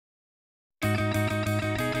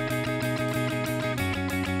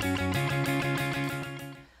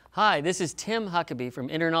Hi, this is Tim Huckabee from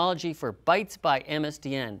Internology for Bytes by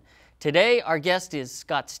MSDN. Today, our guest is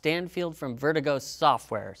Scott Stanfield from Vertigo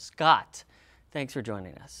Software. Scott, thanks for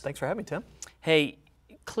joining us. Thanks for having me, Tim. Hey,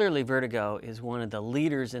 clearly Vertigo is one of the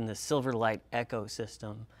leaders in the Silverlight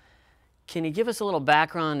ecosystem. Can you give us a little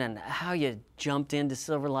background on how you jumped into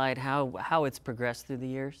Silverlight, how it's progressed through the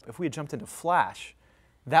years? If we had jumped into Flash,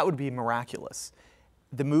 that would be miraculous.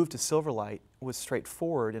 The move to Silverlight was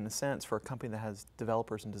straightforward in a sense for a company that has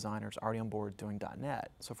developers and designers already on board doing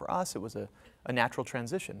 .NET. So for us, it was a natural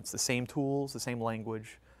transition. It's the same tools, the same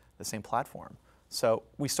language, the same platform. So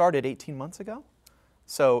we started 18 months ago.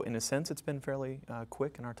 So in a sense, it's been fairly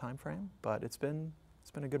quick in our time frame, but it's been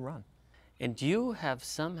a good run. And you have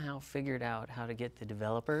somehow figured out how to get the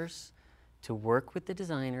developers to work with the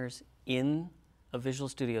designers in a Visual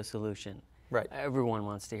Studio solution. Right. Everyone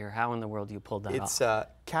wants to hear how in the world you pulled that off. It's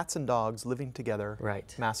cats and dogs living together,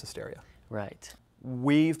 right. Mass hysteria. Right.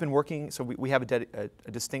 We've been working, so we have a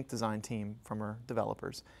distinct design team from our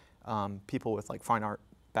developers, people with like fine art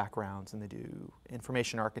backgrounds, and they do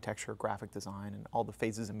information architecture, graphic design, and all the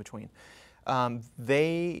phases in between.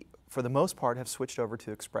 They, for the most part, have switched over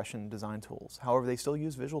to expression design tools. However, they still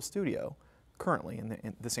use Visual Studio currently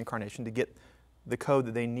in this incarnation to get the code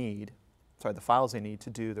that they need, the files they need to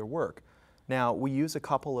do their work. Now, we use a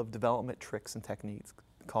couple of development tricks and techniques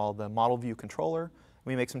called the model view controller.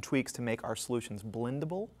 We make some tweaks to make our solutions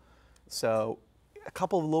blendable. So a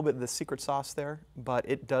little bit of the secret sauce there, but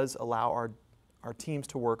it does allow our teams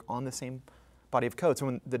to work on the same body of code. So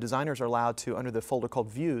when the designers are allowed to, under the folder called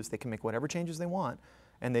views, they can make whatever changes they want,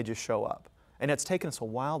 and they just show up. And it's taken us a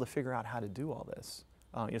while to figure out how to do all this.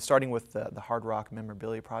 Starting with the Hard Rock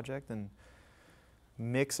Memorabilia project, and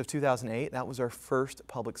mix of 2008, that was our first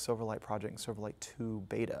public Silverlight project, Silverlight 2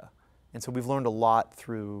 beta. And so we've learned a lot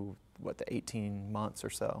through, the 18 months or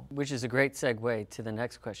so. Which is a great segue to the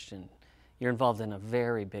next question. You're involved in a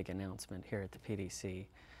very big announcement here at the PDC.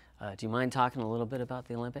 Do you mind talking a little bit about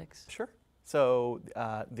the Olympics? Sure. So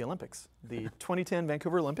the Olympics, the 2010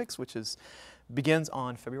 Vancouver Olympics, which begins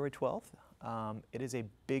on February 12th. It is a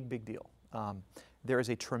big, big deal. There is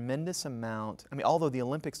a tremendous amount, although the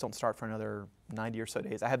Olympics don't start for another 90 or so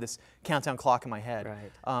days, I have this countdown clock in my head.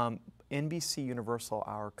 Right. NBC Universal,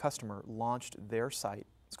 our customer, launched their site.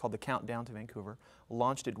 It's called the Countdown to Vancouver,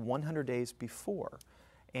 launched it 100 days before.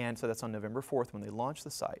 And so that's on November 4th when they launched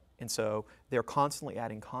the site. And so they're constantly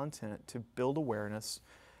adding content to build awareness.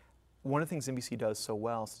 One of the things NBC does so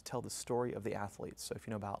well is to tell the story of the athletes. So if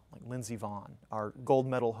you know about like Lindsey Vonn, our gold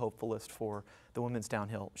medal hopefulist for the women's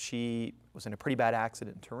downhill, she was in a pretty bad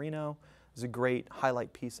accident in Torino. There's a great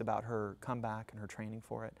highlight piece about her comeback and her training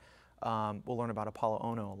for it. We'll learn about Apollo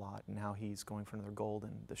Ono a lot and how he's going for another gold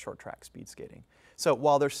in the short track speed skating. So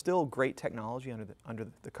while there's still great technology under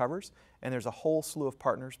the covers, and there's a whole slew of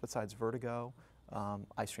partners besides Vertigo,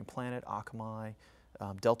 iStream Planet, Akamai,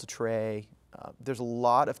 Delta Tray, there's a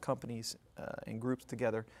lot of companies and groups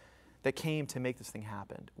together that came to make this thing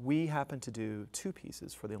happen. We happened to do two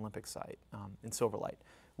pieces for the Olympic site in Silverlight.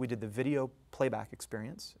 We did the video playback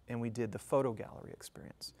experience, and we did the photo gallery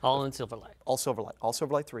experience. All in Silverlight? All Silverlight. All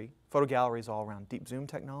Silverlight 3. Photo gallery is all around deep zoom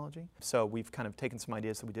technology. So we've kind of taken some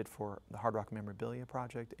ideas that we did for the Hard Rock Memorabilia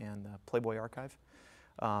project and the Playboy Archive,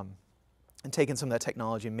 and taken some of that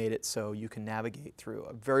technology and made it so you can navigate through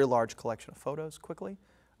a very large collection of photos quickly,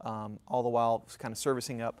 all the while kind of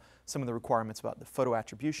servicing up some of the requirements about the photo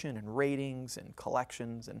attribution and ratings and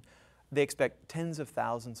collections, and they expect tens of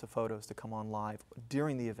thousands of photos to come on live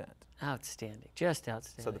during the event. Outstanding, just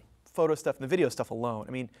outstanding. So the photo stuff and the video stuff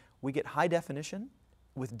alone, we get high definition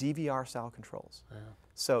with DVR style controls. Wow.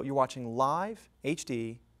 So you're watching live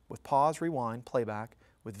HD with pause, rewind, playback,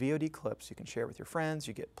 with VOD clips. You can share with your friends,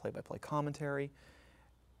 you get play-by-play commentary.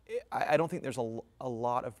 I don't think there's a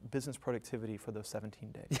lot of business productivity for those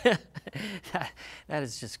 17 days. That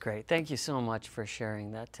is just great. Thank you so much for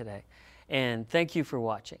sharing that today. And thank you for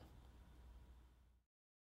watching.